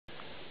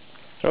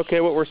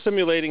Okay, what we're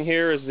simulating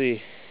here is the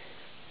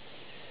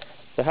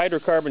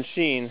hydrocarbon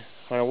sheen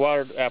on a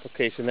water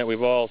application that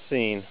we've all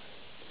seen.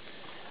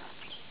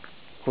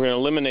 We're going to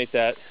eliminate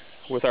that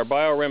with our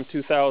BioRem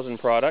 2000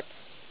 product.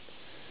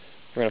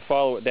 We're going to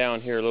follow it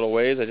down here a little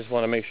ways. I just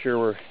want to make sure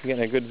we're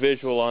getting a good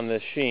visual on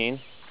this sheen.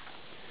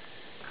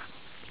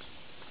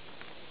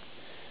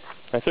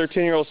 My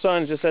 13-year-old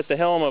son's just at the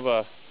helm of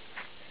a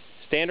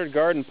standard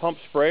garden pump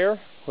sprayer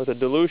with a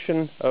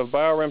dilution of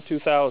BioRem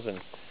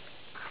 2000.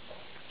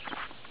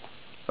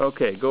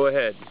 Okay, go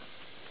ahead.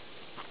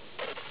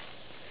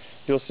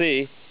 You'll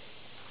see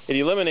it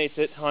eliminates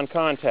it on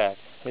contact.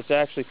 It's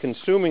actually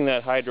consuming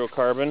that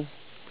hydrocarbon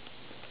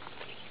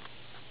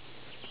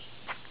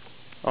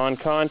on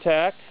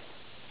contact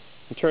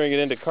and turning it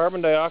into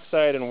carbon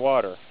dioxide and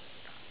water.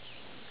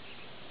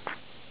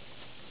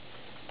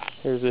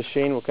 Here's this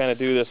sheen. We'll kind of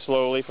do this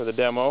slowly for the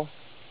demo.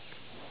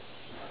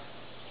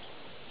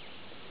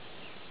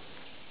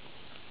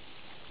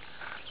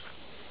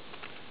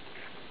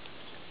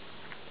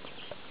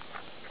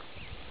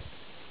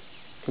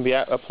 Can be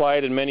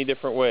applied in many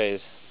different ways.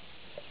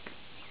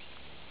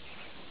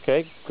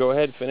 Okay, go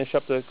ahead and finish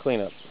up the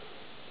cleanup.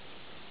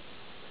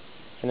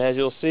 And as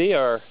you'll see,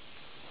 our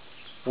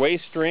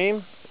waste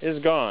stream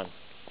is gone.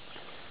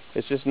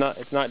 It's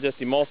not just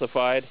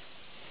emulsified,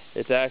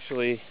 it's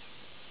actually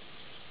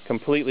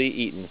completely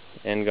eaten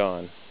and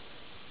gone.